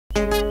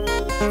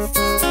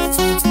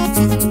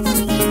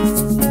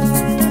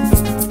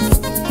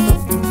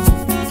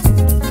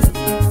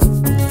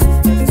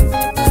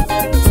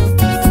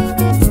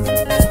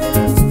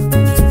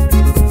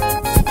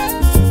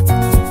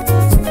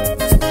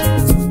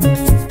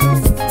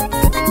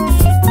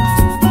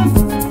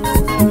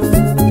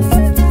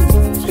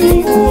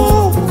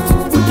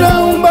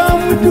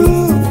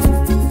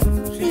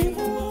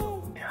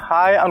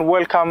Hi and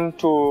welcome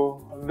to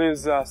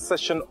this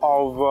session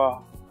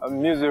of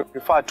music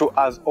referred to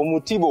as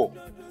Omutibo.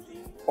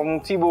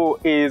 Omutibo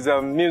is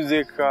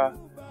music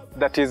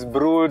that is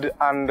brewed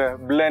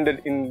and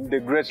blended in the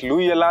great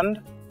Luhya land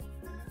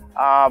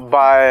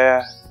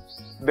by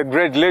the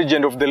great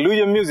legend of the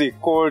Luhya music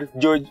called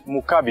George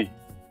Mukabi.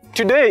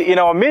 Today in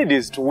our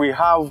midst we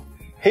have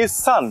his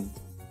son,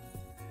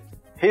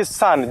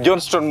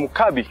 Johnstone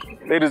Mukabi.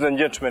 Ladies and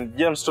gentlemen,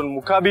 Johnstone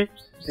Mukabi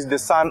is the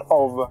son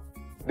of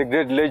the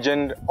great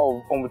legend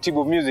of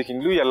Omutibo music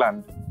in Luhya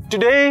land.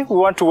 Today we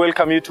want to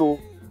welcome you to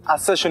a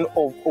session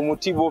of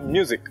Omutibo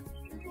music.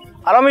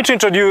 Allow me to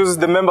introduce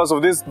the members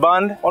of this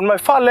band. On my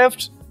far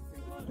left,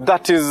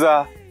 that is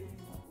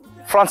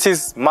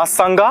Francis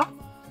Masanga.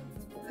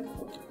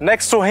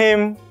 Next to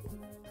him,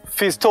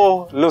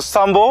 Fisto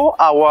Lusambo,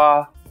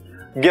 our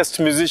guest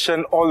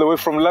musician all the way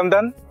from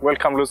London.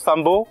 Welcome,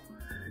 Lusambo.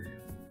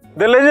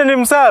 The legend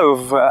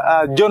himself,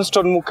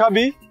 Johnstone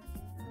Mukabi.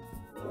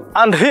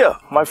 And here,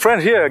 my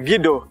friend here,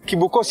 Guido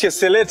Kibukosia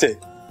Selete.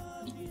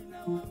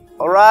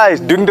 All right,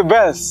 doing the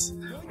best.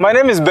 My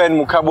name is Ben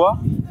Mukabwa.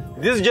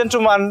 This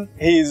gentleman,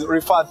 he is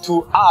referred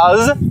to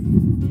as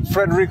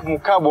Frederick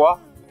Mukabwa.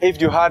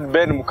 If you heard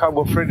Ben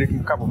Mukabwa, Frederick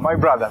Mukabwa, my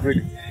brother,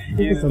 really.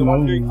 He is the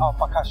one doing our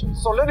percussion.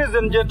 So ladies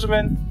and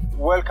gentlemen,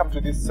 welcome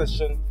to this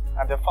session.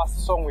 And the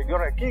first song we're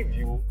gonna give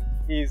you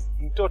is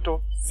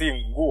Mtoto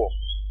Singuo.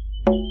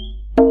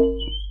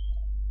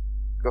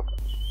 Go.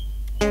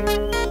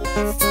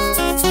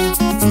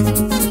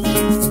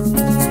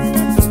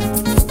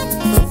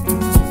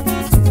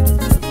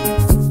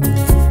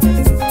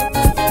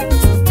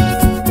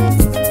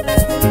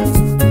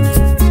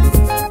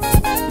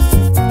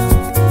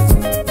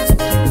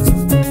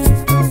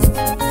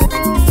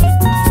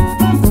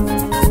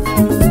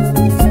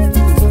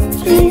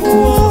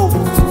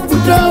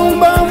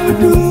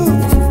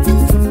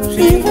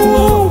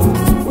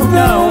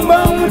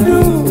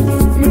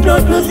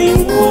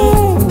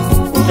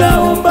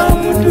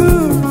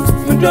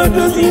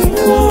 Mtoto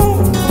singuo,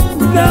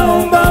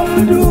 naomba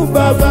mtu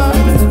baba.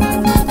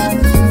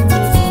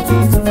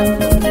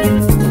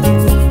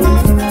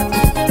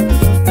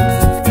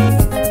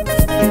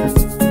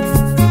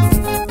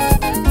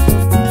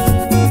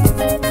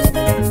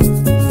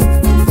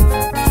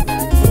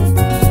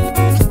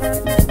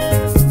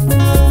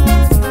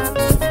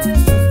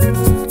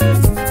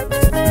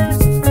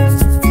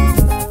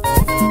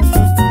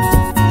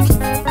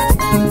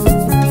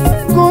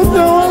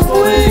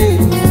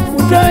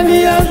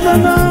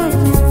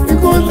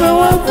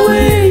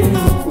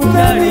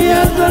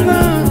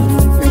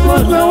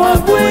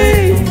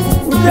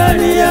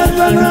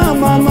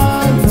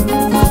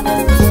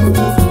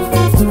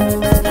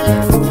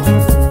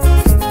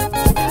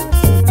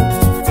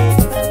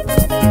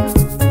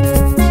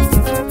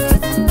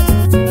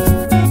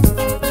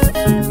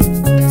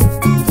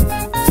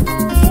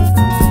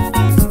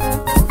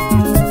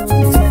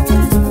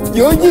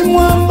 Yoji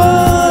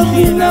mwamba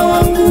sina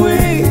wangu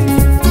we,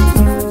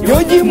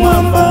 Yoji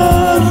mwamba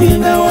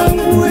sina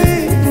wangu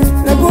we,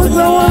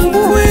 nakosa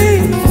wangu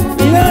we,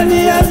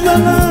 inalia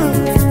sana,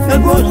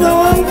 nakosa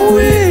wangu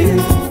we,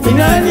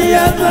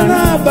 inalia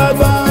sana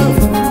baba.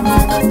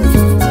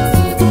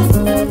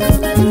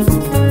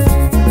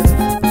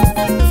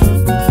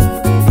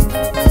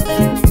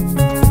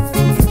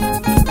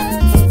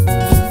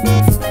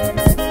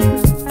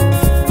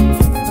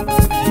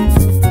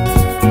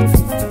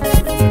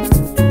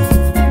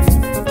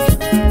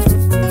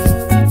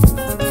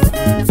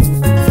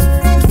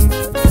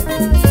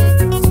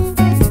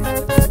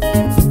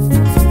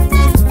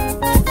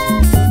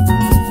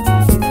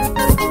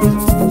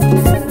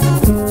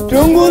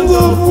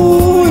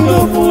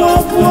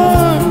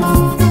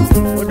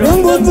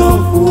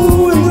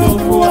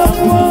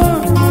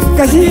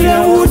 Kashira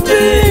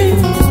uti,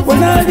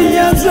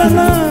 wanalia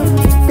sana.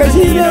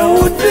 Kashira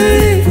uti,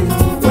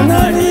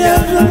 wanalia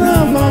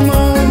sana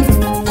mama.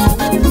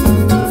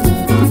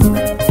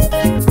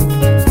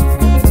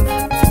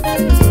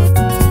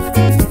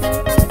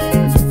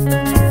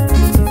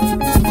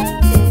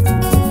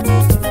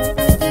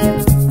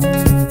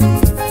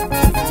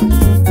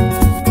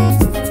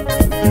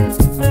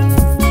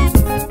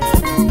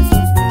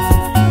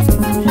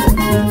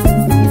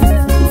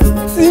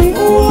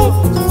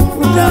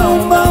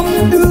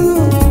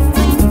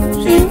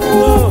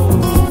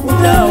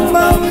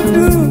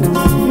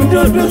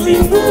 Mtoto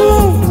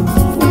singuo,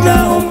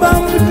 utaomba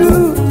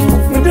mtu.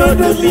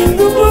 Mtoto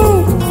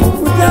singuo,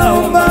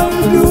 utaomba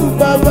mtu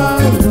baba.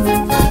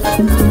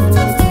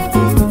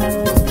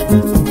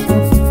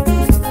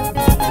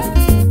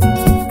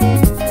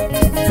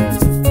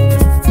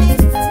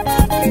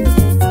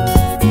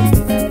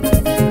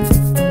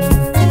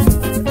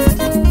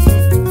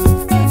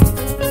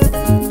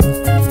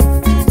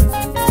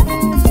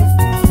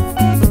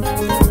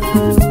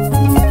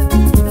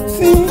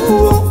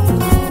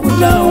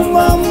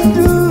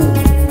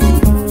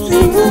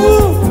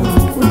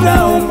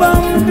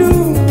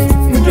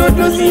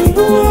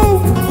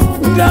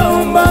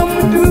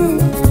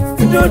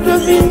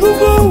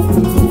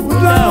 zingubu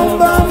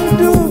utaomba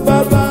mtu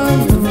baba.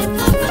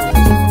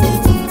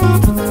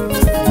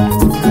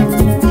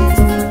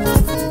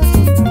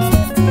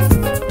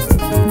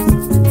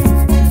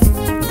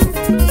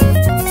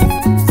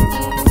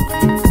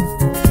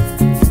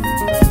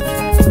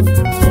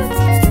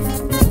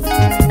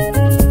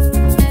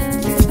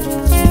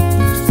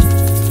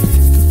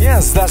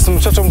 Yes, that's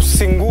Butsotso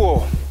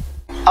Singuo.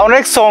 Our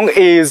next song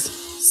is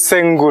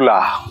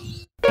Sengula.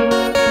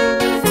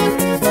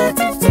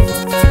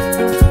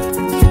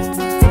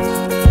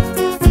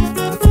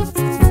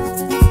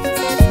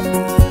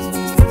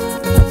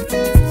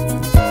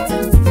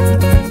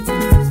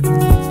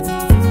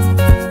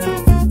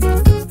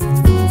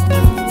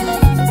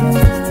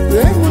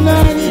 Sengula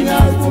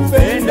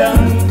ninakupenda,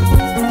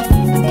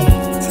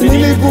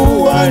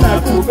 nilikuwa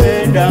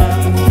nakupenda.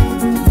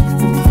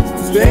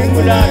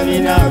 Sengula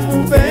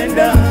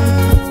ninakupenda,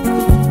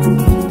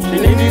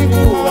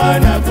 nilikuwa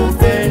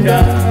nakupenda.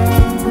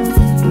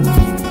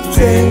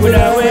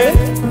 Sengula we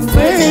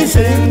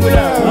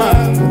Sengula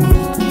wangu,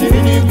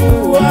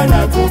 nilikuwa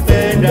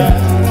nakupenda.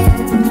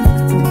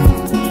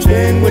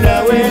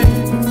 Sengula we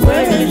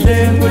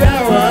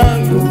Sengula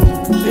wangu,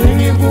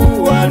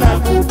 nilikuwa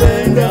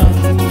nakupenda.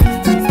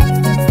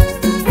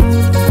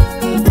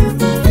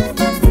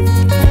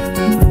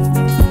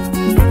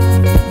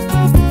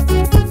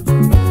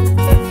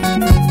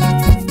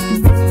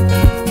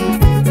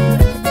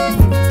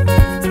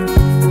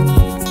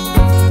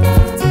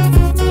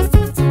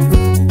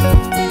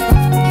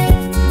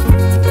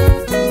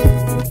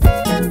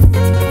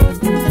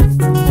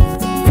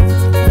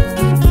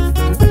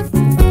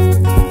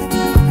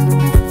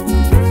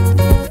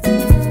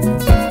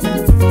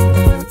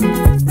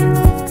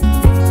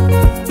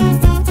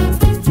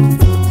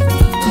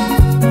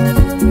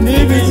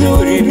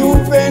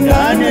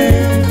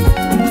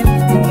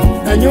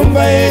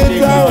 Nyumba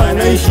yetu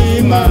wana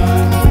heshima,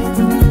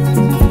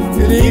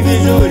 ni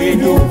vizuri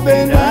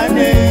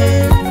tupendane.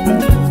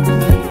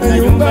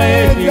 Nyumba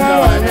yetu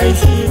wana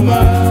heshima.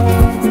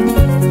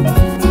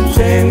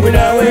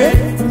 Sengula we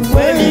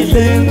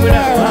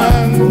Sengula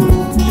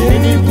wangu,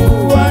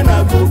 nilikuwa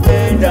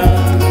nakupenda.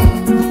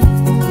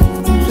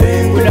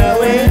 Sengula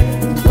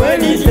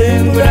we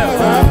Sengula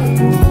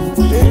wangu,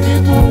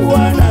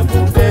 nilikuwa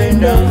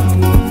nakupenda.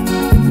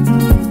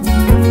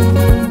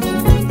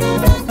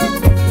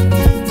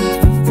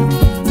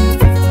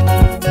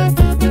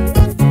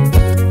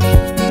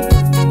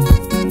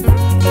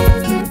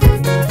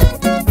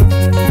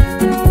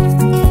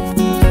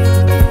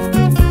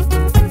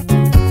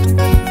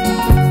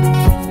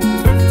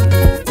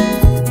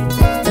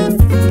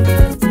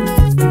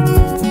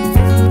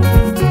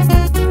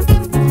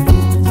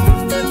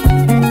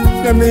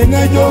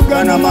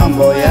 Ninachoka na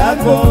mambo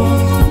yako,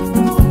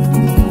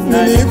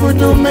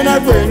 nilikutume na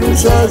kwenu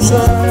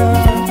sasa.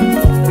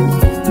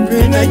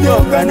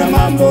 Ninachoka na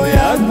mambo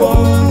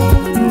yako,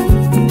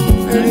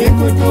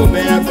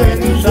 nilikutume na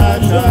kwenu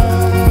sasa.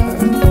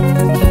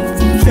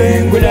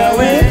 Sengula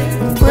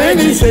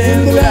we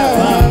Sengula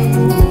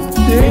wangu,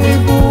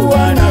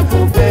 nilikuwa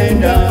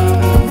nakupenda.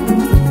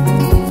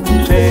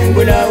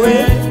 Sengula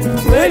we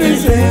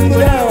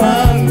Sengula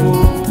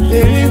wangu,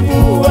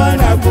 nilikuwa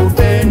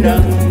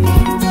nakupenda.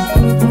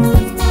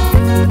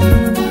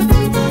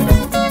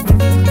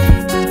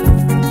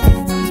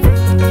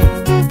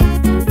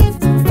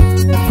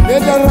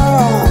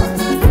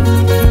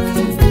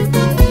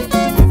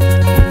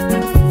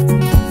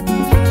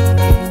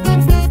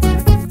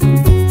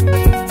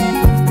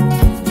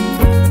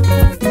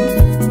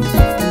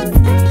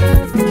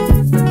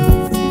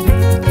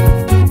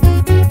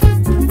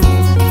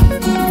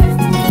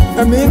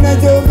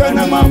 Ninachoka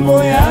na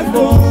mambo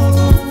yako,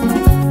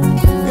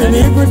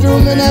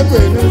 nilikutume na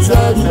kwenu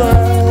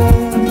sasa.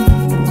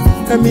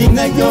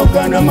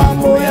 Ninachoka na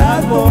mambo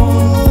yako,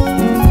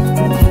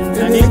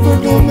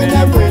 nilikutume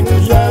na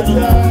kwenu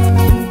sasa.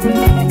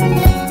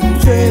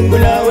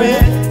 Sengula we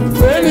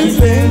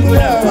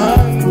Sengula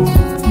wangu,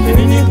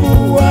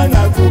 nilikuwa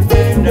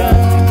nakupenda.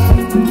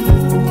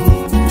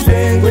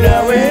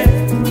 Sengula we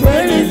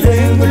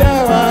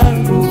Sengula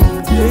wangu,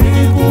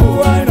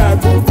 nilikuwa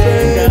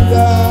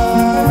nakupenda.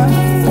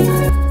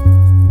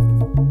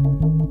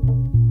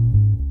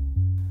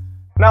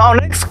 Now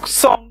our next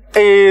song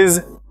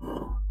is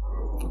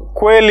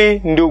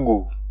Kweli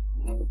Ndugu.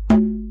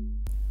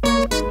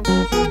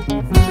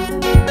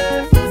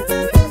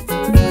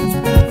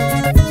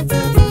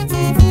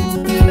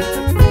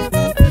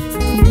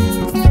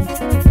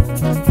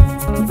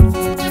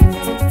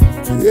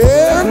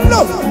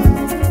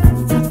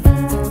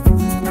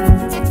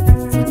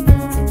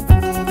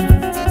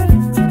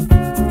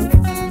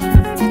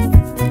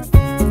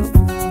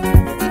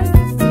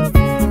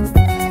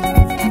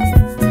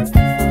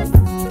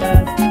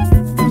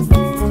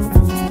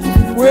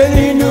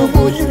 Kweli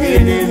ndugu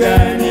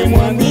sikilizani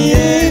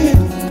mwambieni,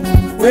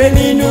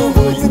 kweli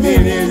ndugu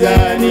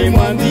sikilizani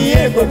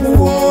mwambie, kwa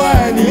kuoa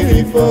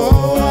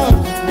nilipoa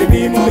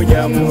bibi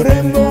moja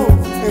mrembo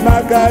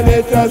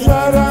makaleta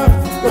sara,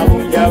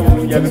 kavunja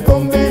vunja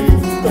vikombe,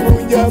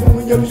 kavunja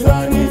vunja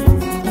visani.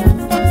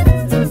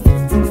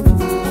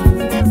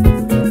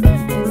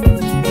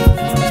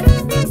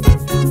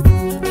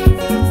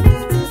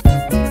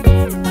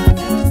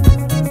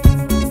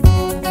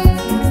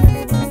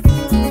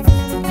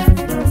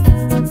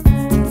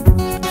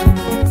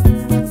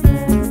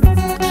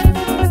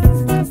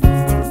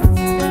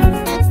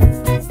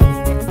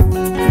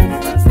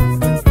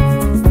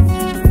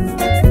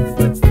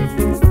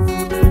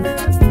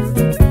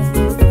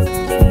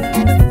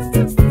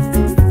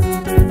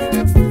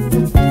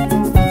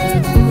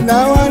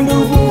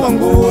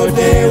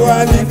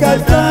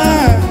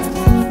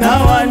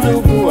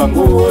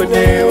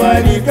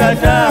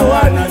 walikataa,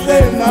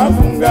 wanasema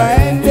funga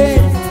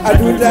ende,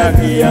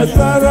 hatutaki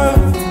hasara,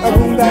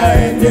 afunga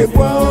ende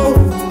kwao,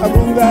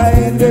 afunga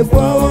ende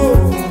kwao.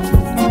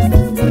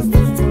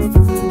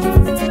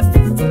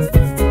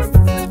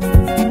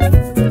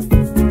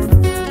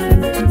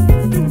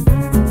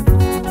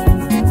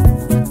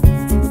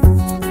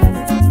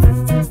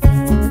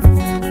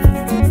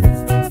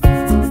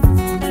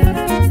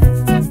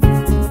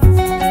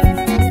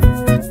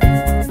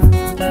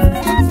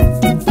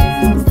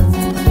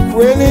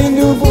 Kweli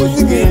ndugu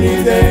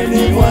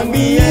sikilizeni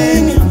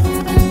mwambieni,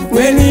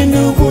 kweli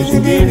ndugu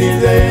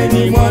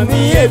sikilizeni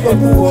mwambie, kwa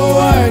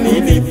kuoa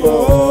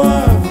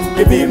nilipooa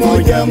bibi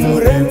moja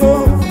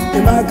mrembo,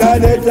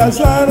 imakaleta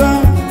sara,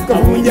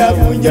 kavunja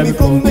vunja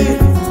vikombe,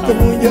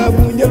 kavunja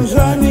vunja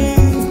rusani.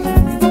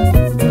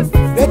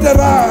 Leta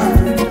raha.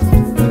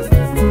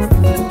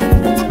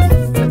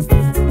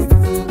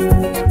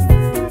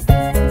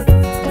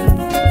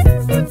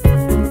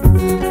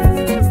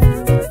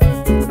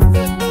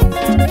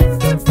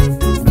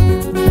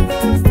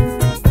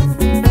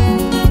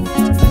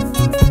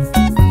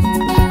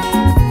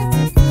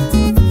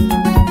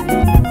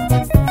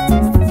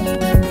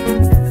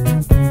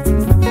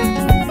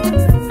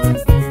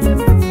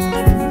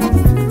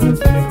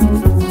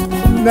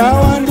 Na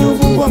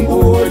wandugu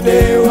wangu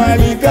wote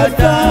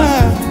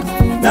walikataa,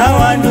 na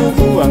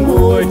wandugu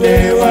wangu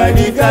wote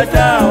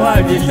walikataa,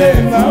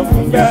 walisema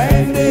funga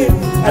ende,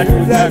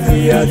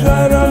 hatutaki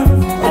hasara,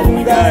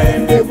 funga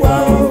ende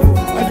kwao,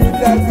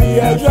 hatutaki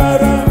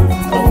hasara,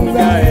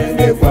 funga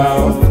ende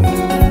kwao.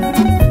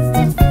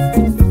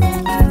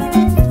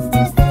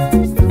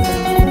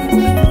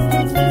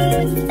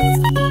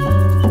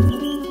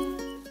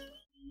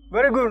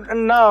 Very good.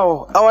 And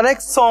now, our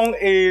next song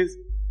is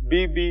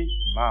Bibi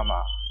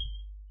Mama.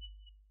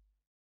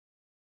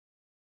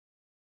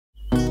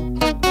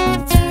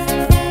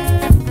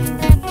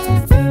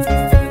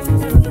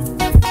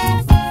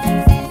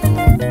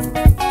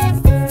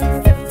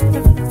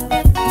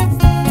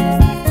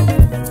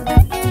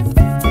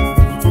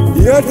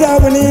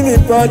 Yotabu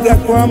nilipata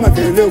kwa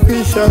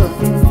makelekisha,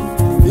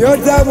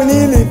 yotabu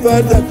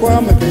nilipata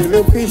kwa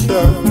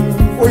makelekisha,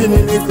 uyi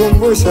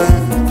nilikumbusha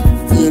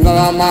jina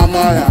la mama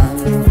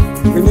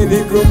yangu,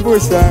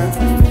 nilikumbusha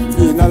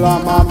jina la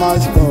mama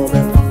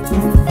Sikobe.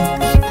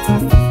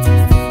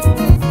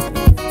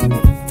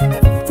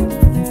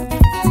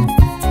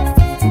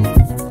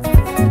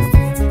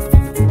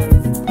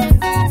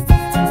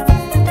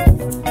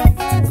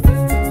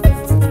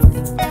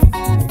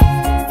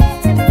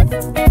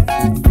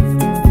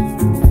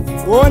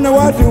 Wana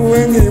watu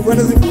wengi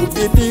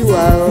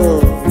wanazikupipiwa,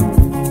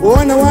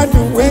 wana watu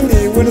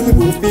wengi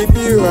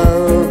wanazikupipiwa,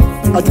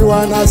 ati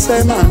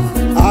wanasema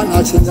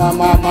anashinda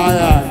mama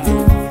yake,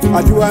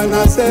 ati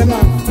wanasema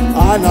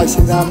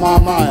anashinda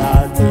mama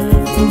yake.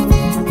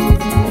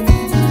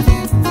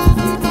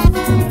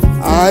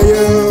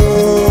 Ayo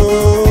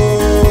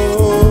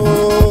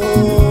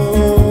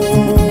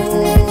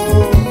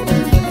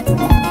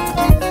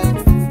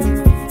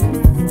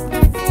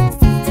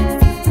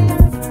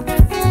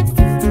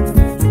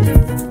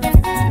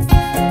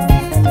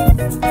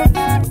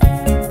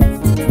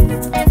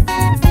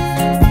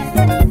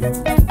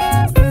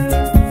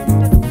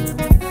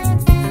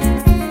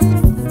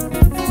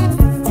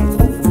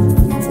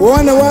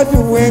wana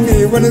watu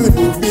wengi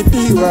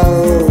wanazikupipiwa,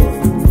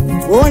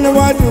 wana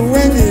watu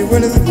wengi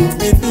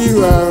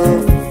wanazikupipiwa,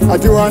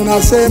 ati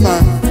wanasema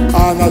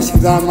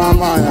anashinda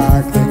mama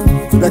yake,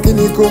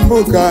 lakini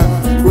kumbuka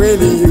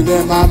kweli yule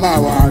mama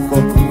wako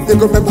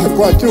nikubeba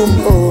kwa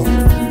tumbo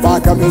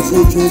mpaka miezi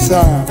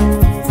 9,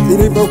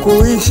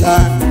 zilipokuisha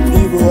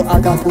ndivyo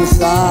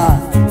akakusaa,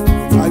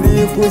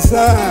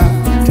 alikusaa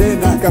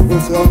tena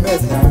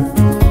akakusomesha,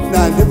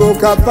 na ndivyo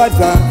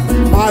ukapata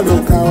malo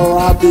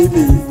kaoa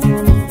bibi.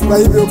 Kwa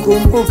hivyo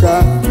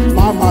kumbuka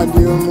mama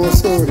ndio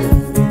mzuri.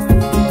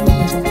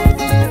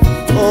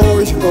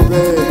 Oh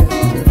Sikobe.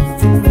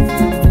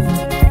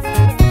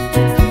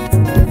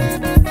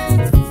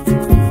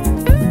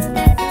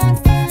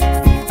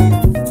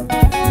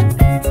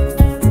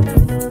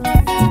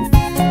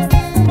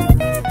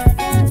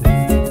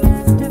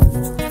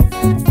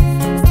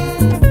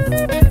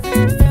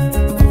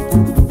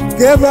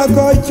 Keva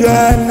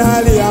kocha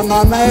nali ya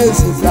mama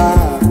Esita,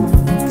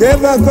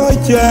 keva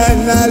kocha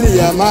nali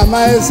ya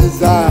mama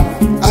Esita,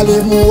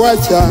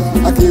 alimuacha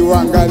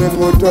akiwa ngali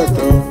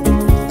mtoto,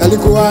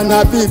 alikuwa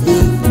na bibi,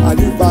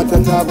 alipata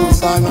tabu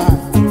sana,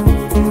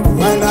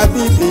 wana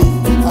bibi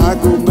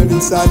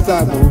akumaliza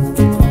tabu.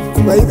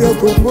 Kwa hivyo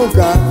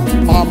kumbuka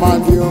mama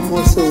ndio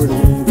mzuri,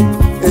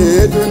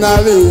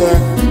 tunalia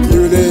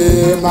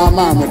yule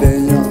mama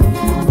mdenyo.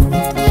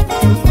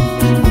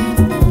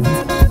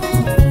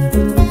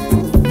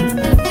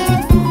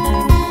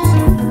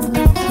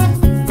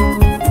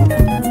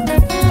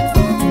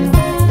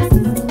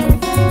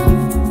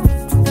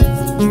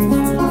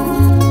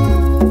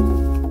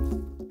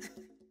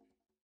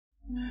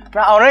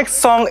 Now our next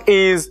song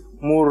is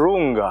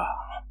Murunga.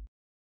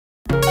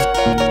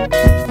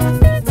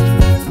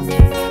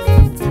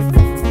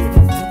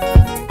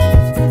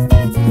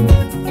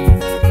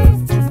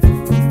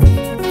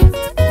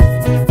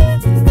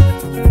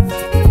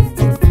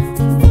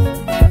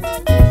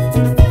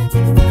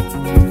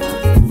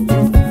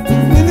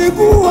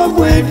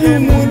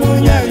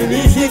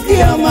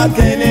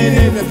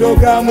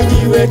 natoka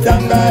mji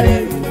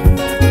wetangare.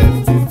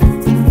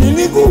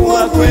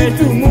 Nilikuwa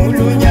kwetu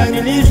Emulunya,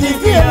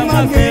 nilisikia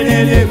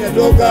makelele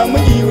natoka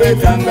mji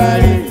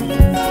wetangare.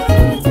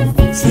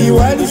 Si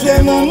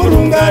walisema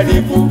Murunga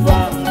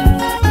alikufa,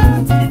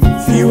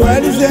 si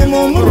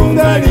walisema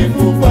Murunga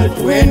alikufa.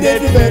 Tuende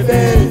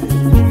tubebe,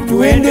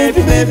 tuende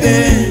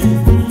tubebe,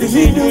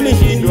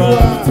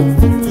 tulishindwa,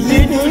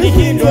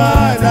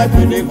 tulishindwa na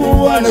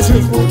tulikuwa na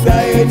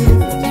sukuta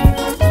yetu.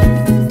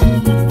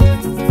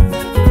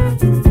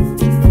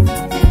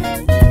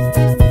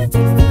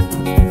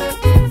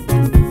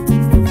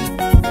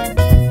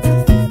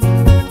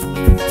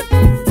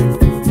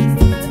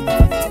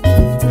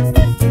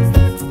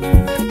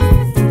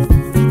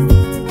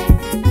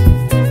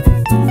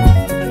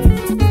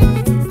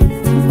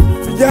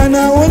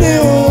 Vijana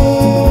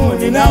waleo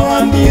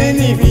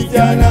ninawaambieni,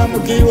 vijana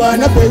mkiwa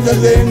na pesa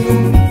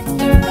zenu.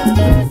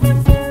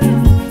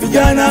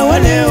 Vijana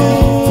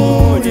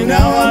waleo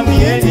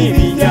ninawaambieni,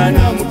 vijana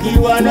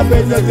mkiwa na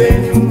pesa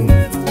zenu.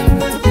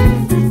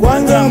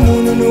 Kwanza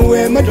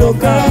mununue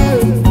motoka,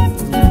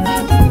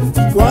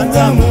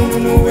 kwanza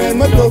mununue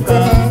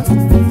motoka.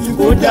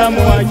 Sikuta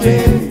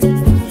muache,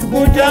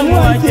 sikuta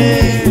muache,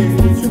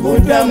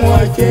 sikuta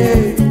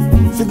muache,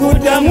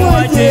 sikuta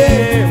muache,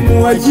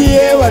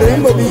 muachie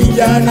warembo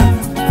vijana.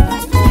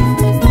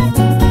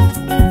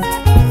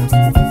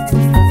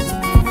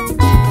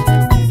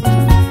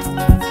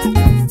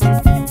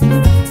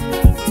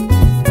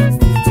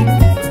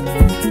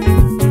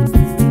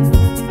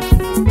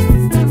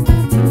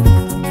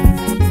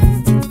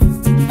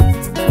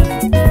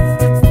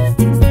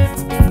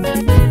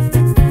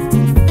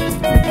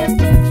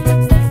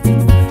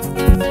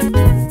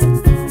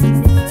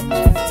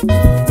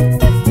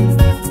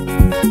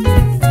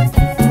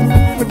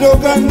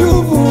 Kutoka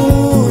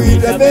ndugu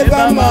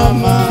itabeba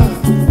mama,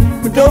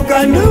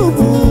 kutoka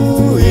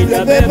ndugu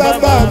itabeba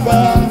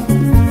baba.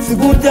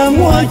 Sikuta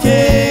muache,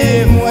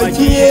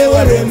 muachie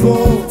warembo.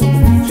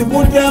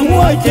 Sikuta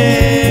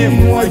muache,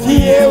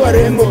 muachie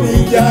warembo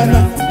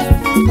vijana.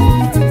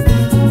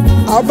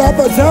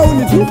 Ababa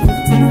sauni tu.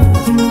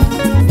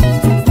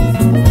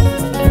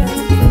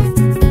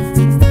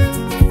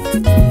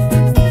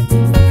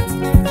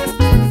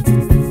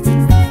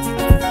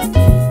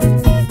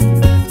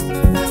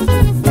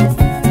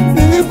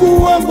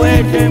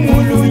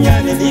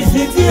 Emulunya,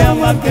 nilisikia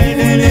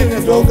makelele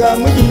natoka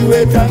mji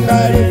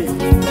wetangare.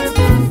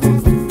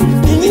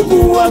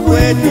 Nilikuwa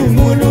kwetu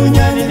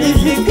Emulunya,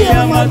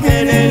 nilisikia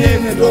makelele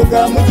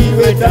natoka mji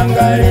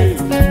wetangare.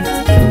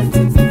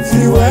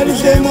 Si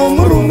walisema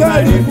Murunga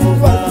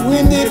alikufa.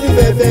 Tuende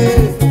tubebe,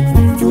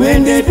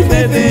 tuende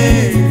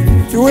tubebe,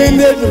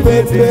 tuende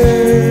tubebe.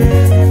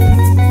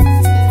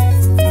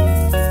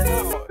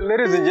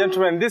 Ladies and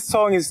gentlemen, this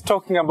song is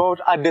talking about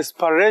a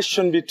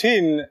desperation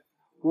between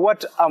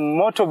what a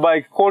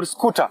motorbike called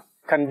scooter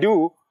can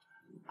do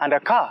and a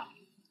car.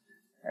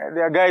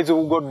 There are guys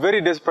who got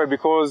very desperate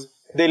because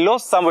they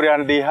lost somebody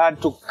and they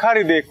had to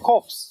carry their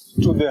corpse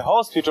to the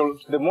hospital,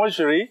 to the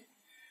mortuary.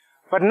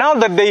 But now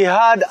that they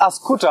had a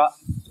scooter,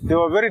 they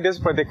were very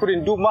desperate. They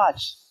couldn't do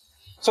much.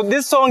 So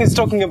this song is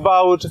talking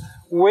about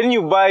when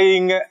you're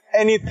buying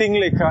anything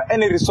like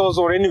any resource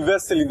or any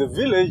vessel in the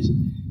village,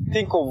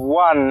 think of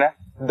one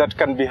that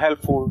can be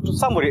helpful to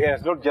somebody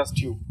else, not just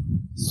you.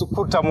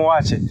 Sukuta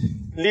muache.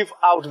 Leave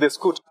out the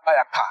scooter, buy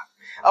a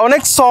car. Our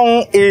next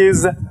song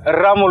is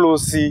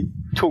Ramolosi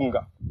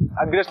Tunga.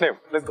 A great name.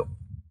 Let's go.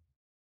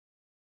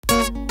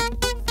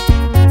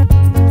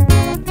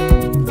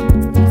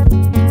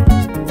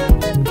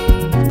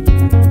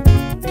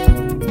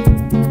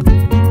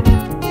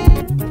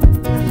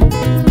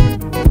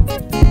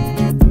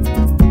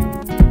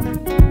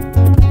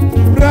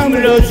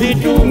 Ramolosi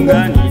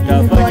Tunga,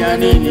 nitafanya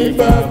nini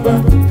baba?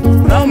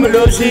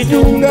 Ramolosi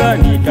Tunga,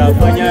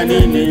 nitafanya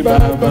nini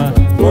baba?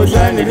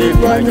 Kosa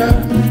nilifanya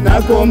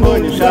na kombo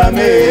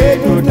nisamehe,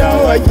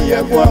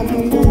 tutawajia kwa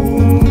Mungu.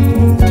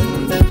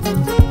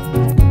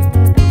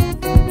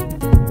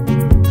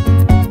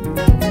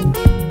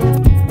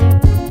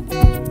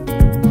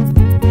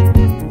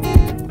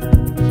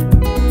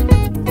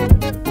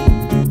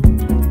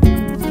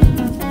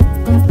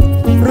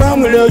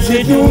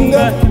 Ramolosi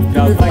Tunga,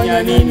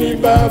 nitafanya nini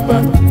baba?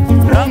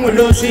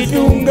 Ramolosi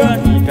Tunga,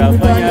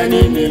 nitafanya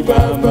nini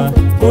baba?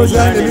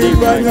 Kosa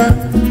nilifanya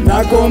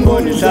na kombo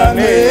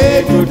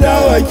nisamehe,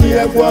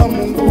 tutawajia kwa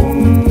Mungu.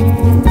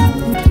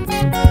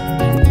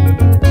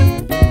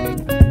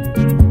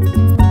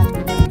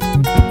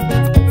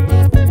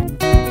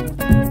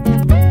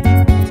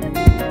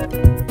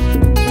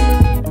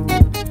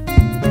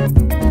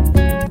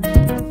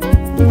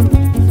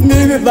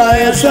 Ni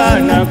vibaya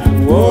sana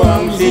kuoa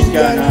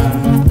msichana,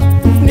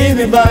 ni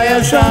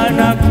vibaya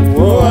sana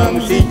kuoa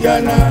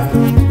msichana.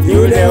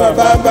 Yule wa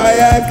baba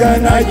yake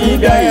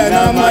anajidai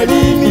na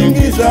mali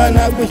mingi sana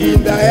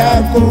kushinda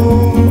yako.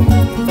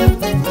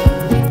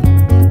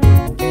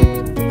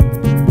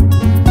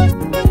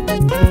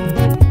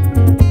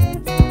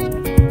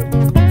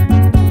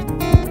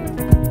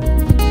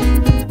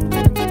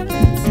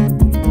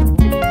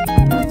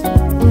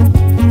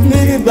 Ni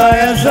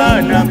vibaya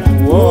sana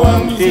kuoa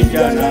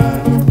msichana.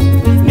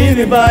 Ni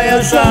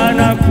vibaya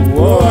sana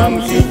kuoa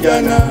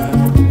msichana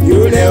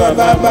yule wa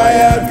baba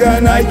yake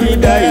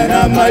anajidai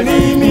na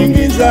mali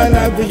mingi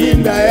sana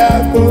kushinda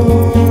yako.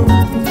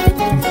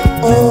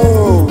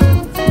 Oh.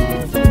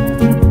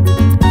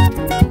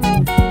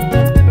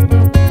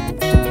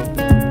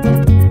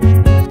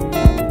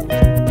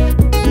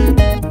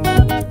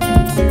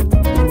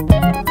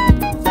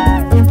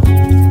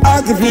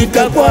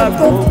 Akifika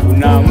kwako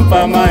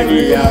unampa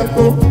mali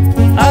yako,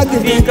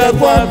 akifika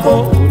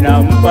kwako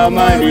unampa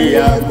mali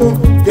yako,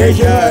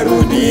 kesha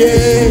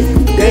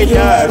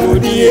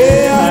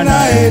arudie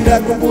anaenda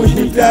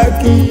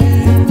kukushitaki.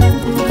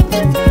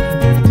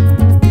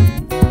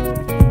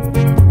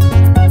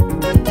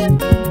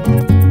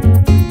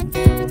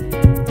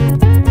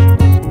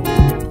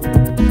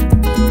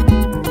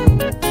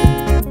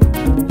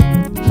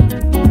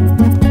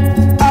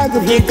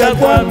 Akifika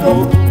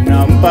kwako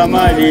unampa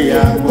mali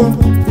yako,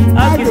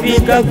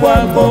 akifika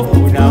kwako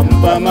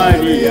unampa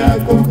mali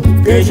yako,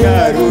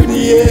 kesha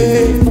arudie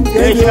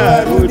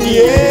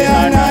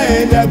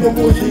anaenda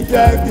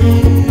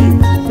kukushitaki.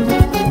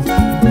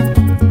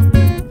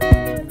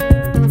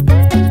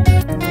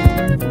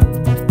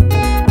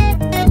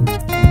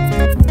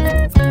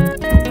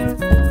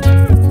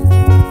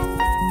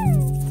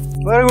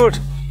 Very good.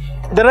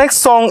 The next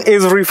song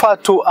is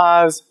referred to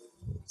as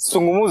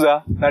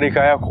Sungumuza na Rika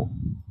Yako.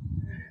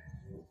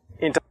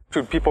 Interact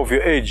with people of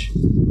your age.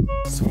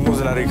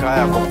 Sungumuza na Rika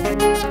Yako.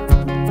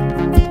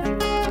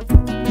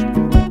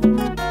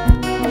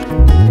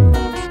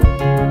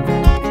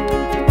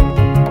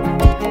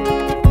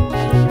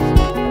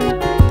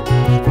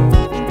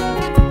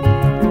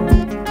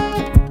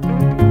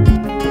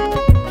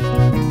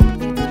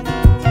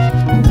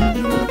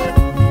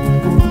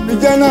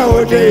 Vijana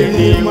wote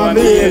ni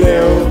mwambie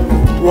leo,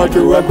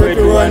 watu wa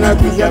kwetu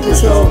wanakuja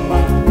kusoma.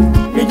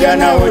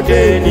 Vijana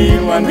wote ni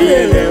mwambie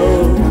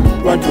leo,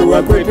 watu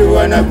wa kwetu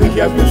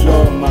wanakuja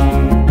kusoma.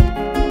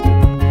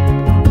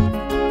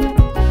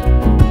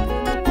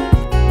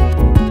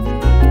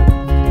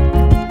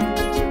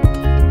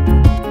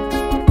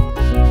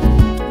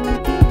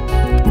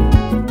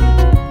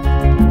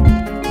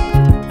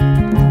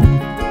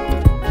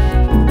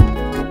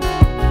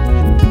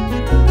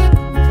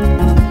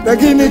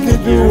 Lakini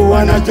kitu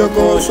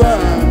wanachokosa,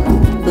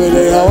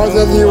 mbele ya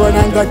wazazi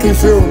wanaanza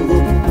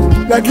kisungu.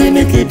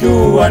 Lakini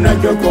kitu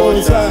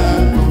wanachokosa,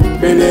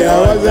 mbele ya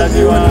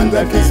wazazi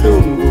wanaanza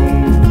kisungu.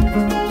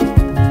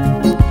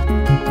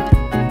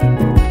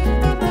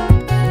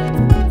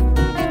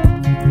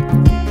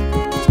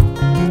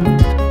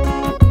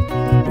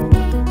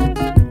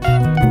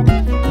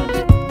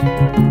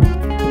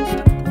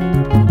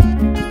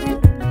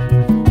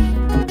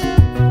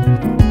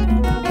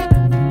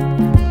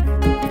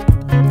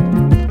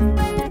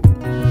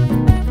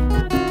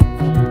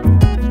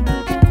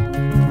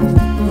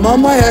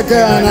 Mama yake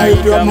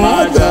anaitwa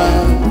Mother,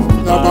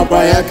 na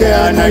baba yake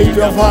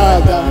anaitwa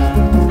Father,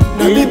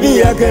 na bibi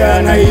yake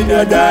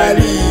anaitwa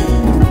Dali,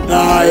 na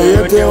hayo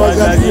yote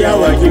wazazi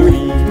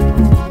hawajui.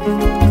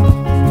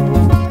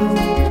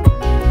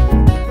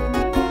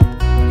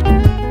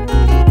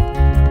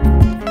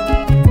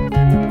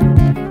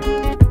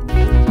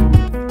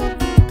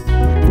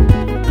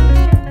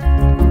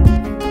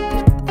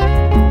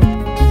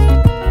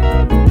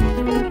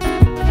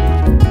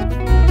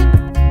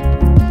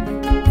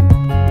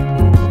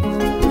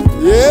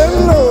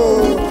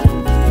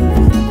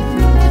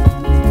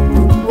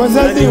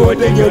 Wazazi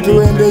wote ndio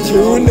tuende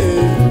shule,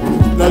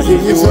 na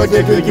sisi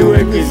sote tujue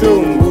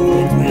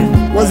Kizungu.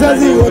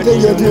 Wazazi wote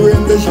ndio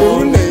tuende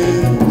shule,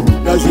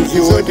 na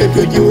sisi sote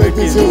tujue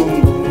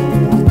Kizungu.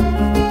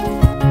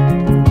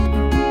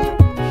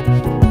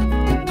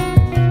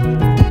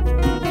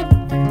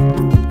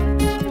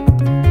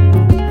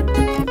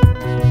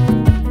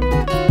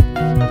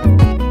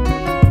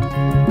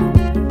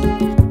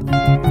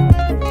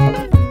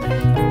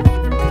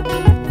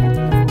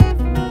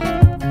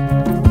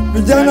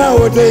 Vijana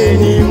wote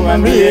ni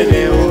mwambie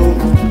leo,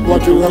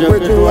 watu wa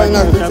kwetu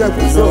wanakuja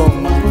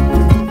kusoma.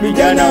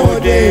 Vijana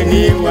wote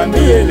ni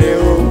mwambie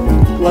leo,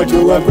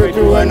 watu wa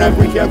kwetu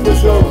wanakuja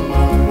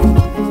kusoma.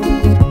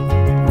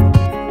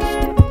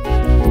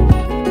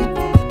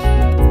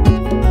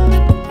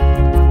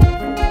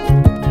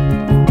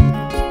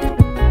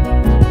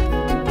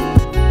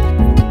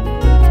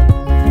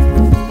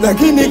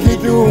 Lakini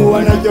kitu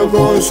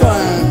wanachokosa,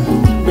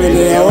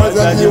 mbele ya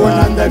wazazi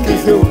wanaanza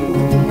kisungu.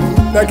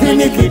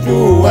 Lakini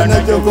kitu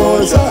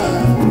wanachokosa,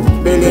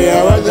 mbele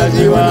ya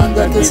wazazi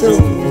wanaanza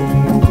kisungu.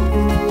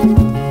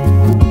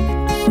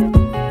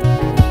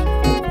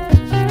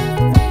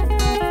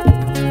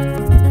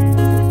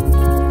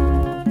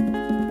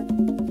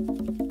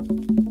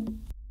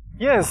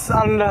 Yes,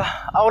 and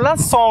our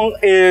last song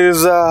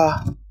is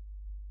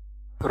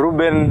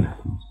Ruben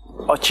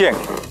Ochieng.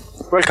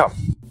 Welcome.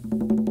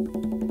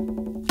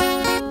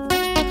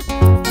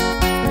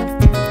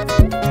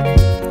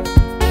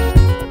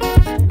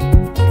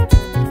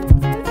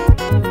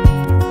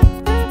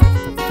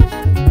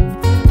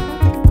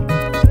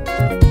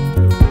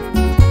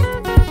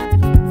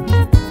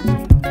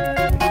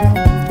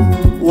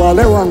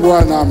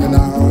 wangwana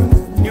mnaona,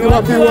 ni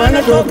wapi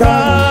wanatoka?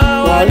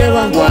 Wale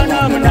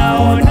wangwana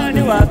mnaona,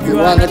 ni wapi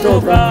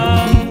wanatoka?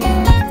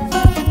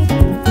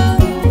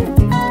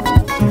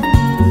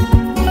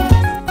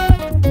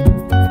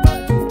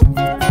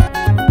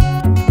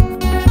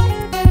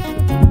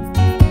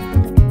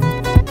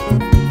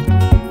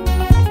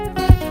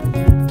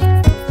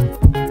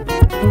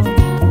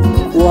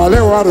 Wale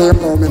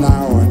warembo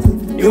mnaona,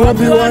 ni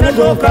wapi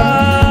wanatoka?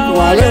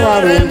 Wale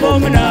warembo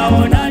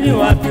mnaona, ni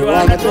wapi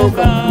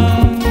wanatoka?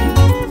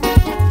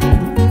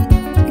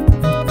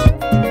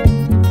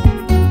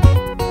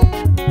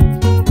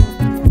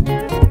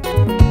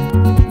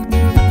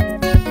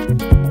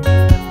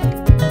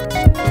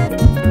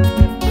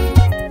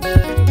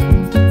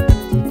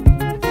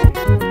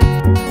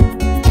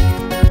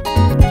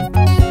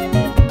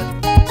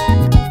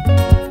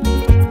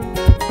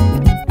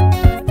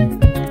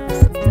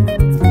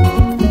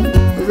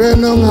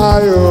 Rubeno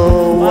ngayo,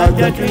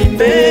 wacha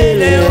tuimbe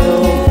leo.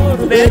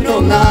 Rubeno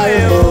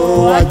ngayo,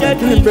 wacha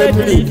tuimbe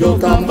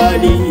tulitoka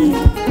mbali.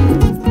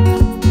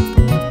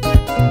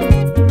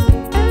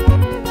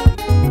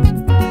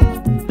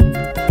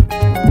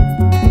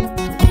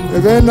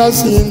 Rubena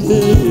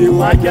Sindi,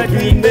 wacha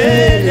tuimbe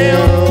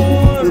leo.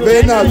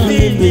 Rubena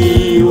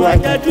Sindi,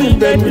 wacha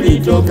tuimbe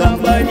tulitoka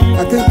mbali.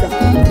 Hakika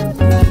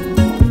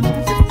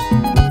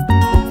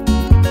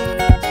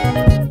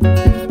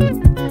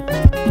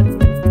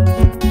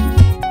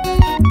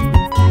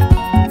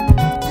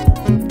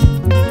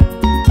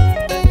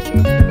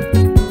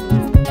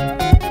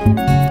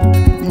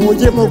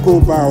muje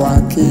mkubwa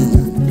wa Kenya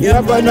ni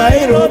hapa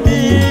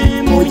Nairobi,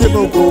 muje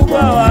mkubwa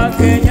wa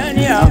Kenya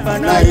ni hapa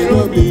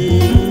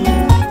Nairobi.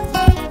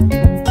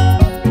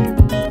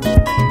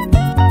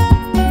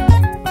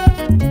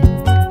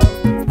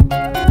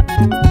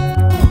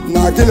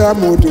 Na kila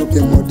mtu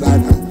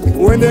kimutaka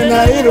uende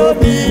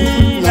Nairobi,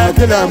 na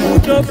kila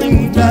mtu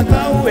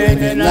kimutaka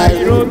uende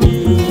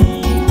Nairobi.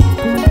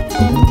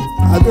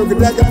 Ato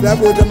kitaka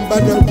tabu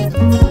tambata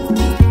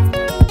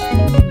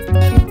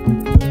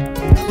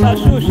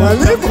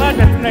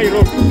Walimu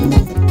Nairobi.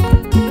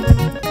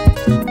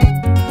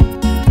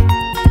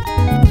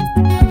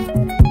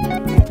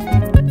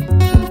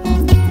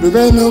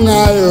 Rubeno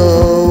ngayo,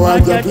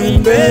 wacha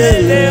tuimbe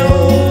leo.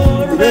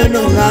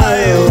 Rubeno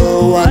ngayo,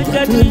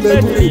 wacha tuimbe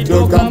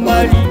tulitoka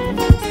mbali.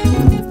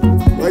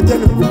 Wacha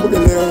nikumbuke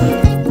leo.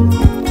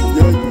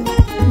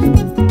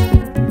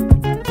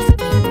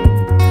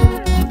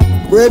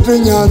 Kwetu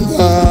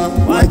Nyanza,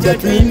 wacha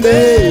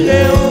tuimbe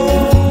leo.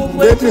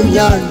 Kwetu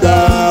Nyanza,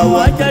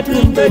 wacha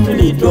tuimbe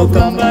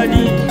tulitoka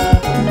mbali.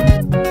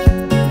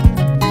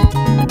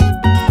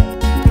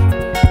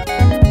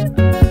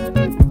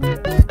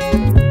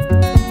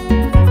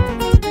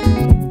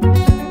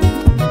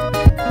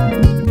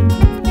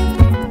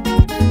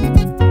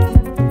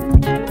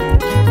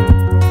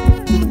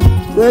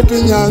 Kwetu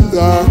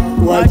Nyanza,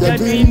 wacha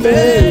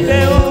tuimbe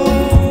leo.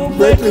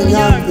 Kwetu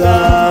Nyanza,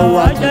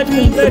 wacha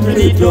tuimbe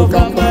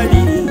tulitoka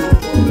mbali.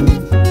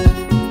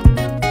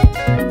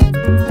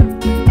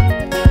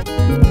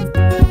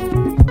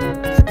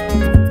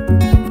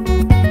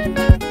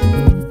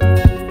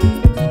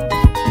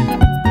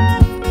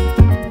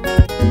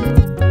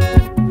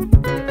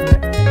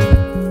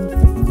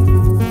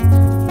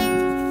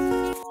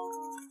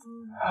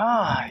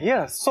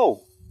 Yes,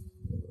 so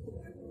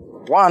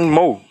one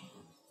more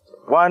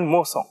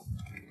song.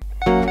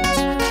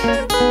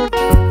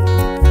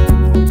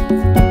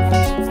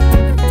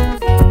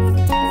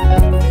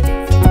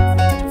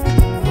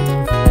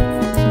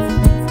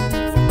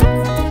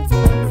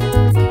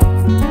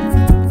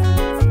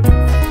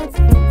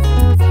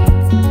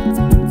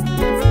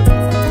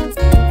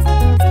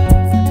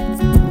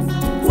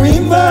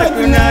 Kuimba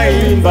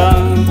tunaimba,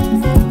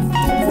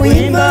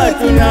 kuimba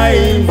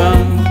tunaimba,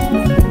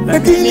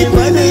 lakini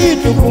kweli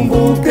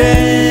tukumbuke,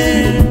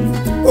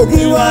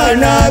 ukiwa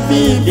na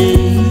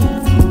bibi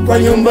kwa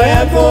nyumba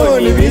yako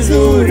ni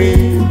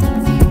vizuri,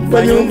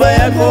 kwa nyumba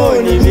yako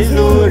ni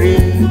vizuri.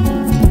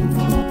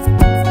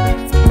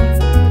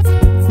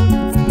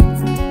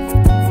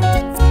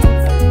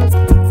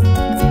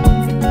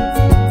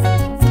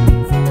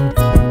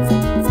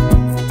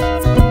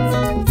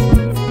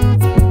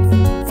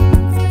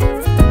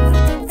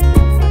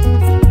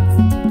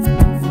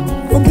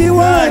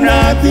 Ukiwa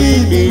na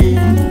bibi,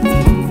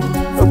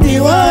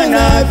 ukiwa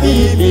na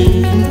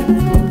bibi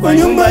kwa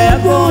nyumba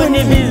yako ni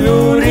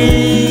vizuri,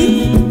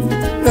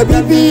 na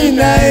bibi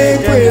nae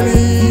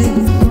kweli,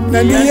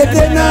 na ndiye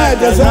tena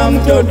atazaa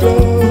mtoto,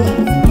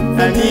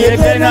 na ndiye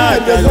tena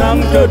atazaa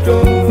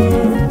mtoto.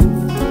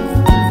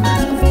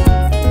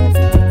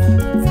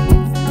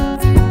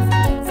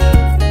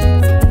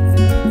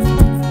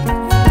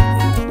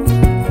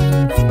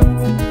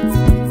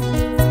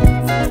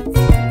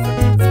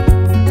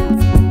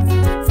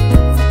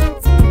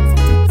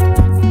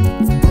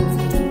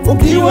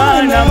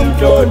 Ukiwa na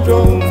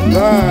mtoto,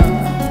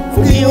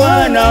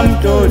 ukiwa na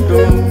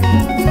mtoto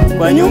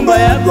kwa nyumba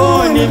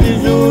yako ni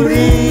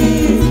vizuri,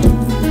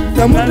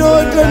 na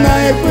mtoto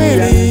naye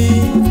kweli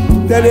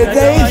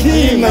taleta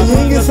heshima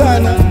nyingi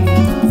sana,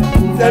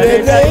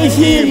 taleta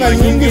heshima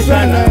nyingi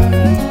sana.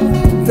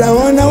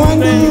 Taona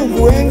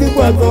wandugu wengi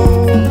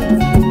kwako,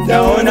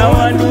 taona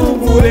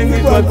wandugu wengi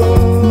kwako.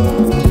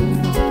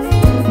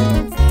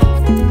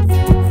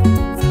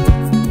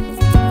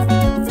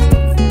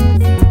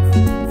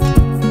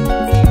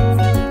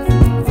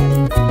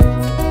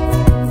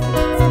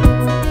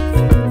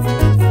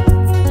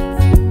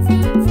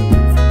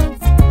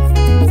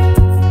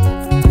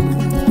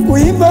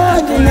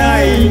 Kuimba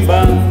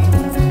tunaimba,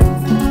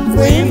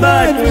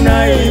 kuimba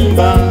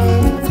tunaimba,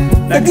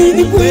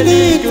 lakini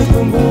kweli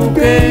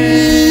tukumbuke,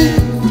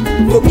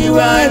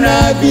 ukiwa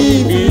na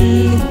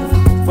bibi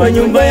kwa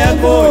nyumba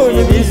yako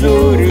ni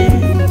vizuri,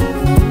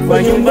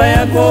 kwa nyumba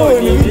yako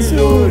ni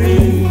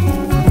vizuri.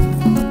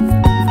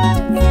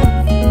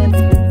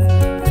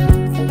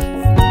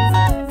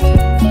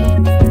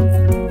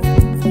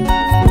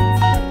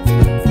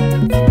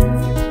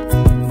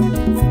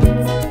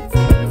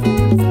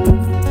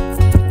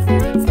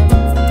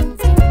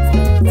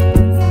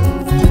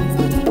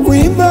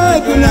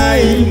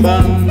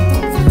 Tunaimba,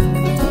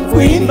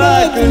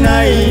 kuimba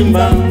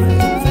tunaimba,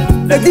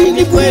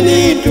 lakini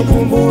kweli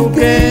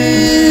tukumbuke,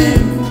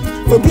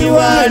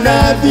 ukiwa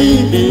na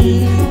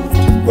bibi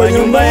kwa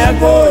nyumba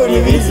yako ni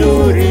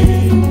vizuri,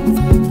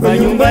 kwa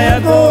nyumba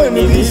yako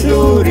ni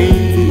vizuri.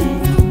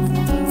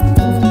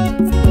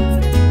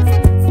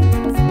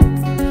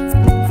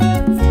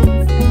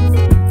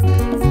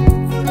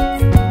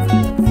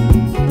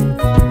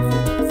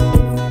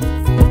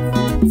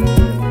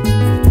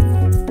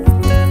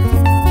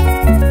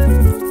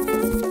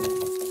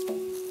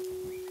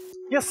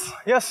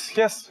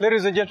 Yes,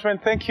 ladies and gentlemen,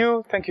 thank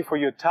you. Thank you for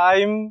your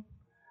time.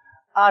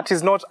 Art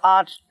is not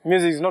art,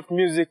 music is not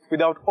music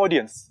without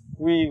audience.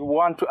 We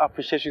want to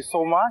appreciate you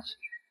so much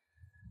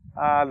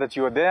that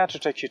you are there to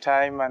take your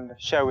time and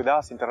share with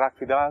us, interact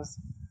with us.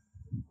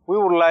 We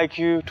would like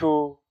you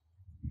to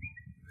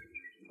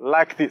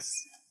like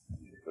this,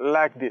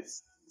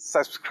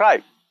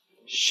 subscribe,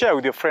 share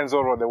with your friends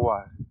all over the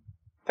world.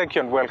 Thank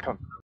you and welcome.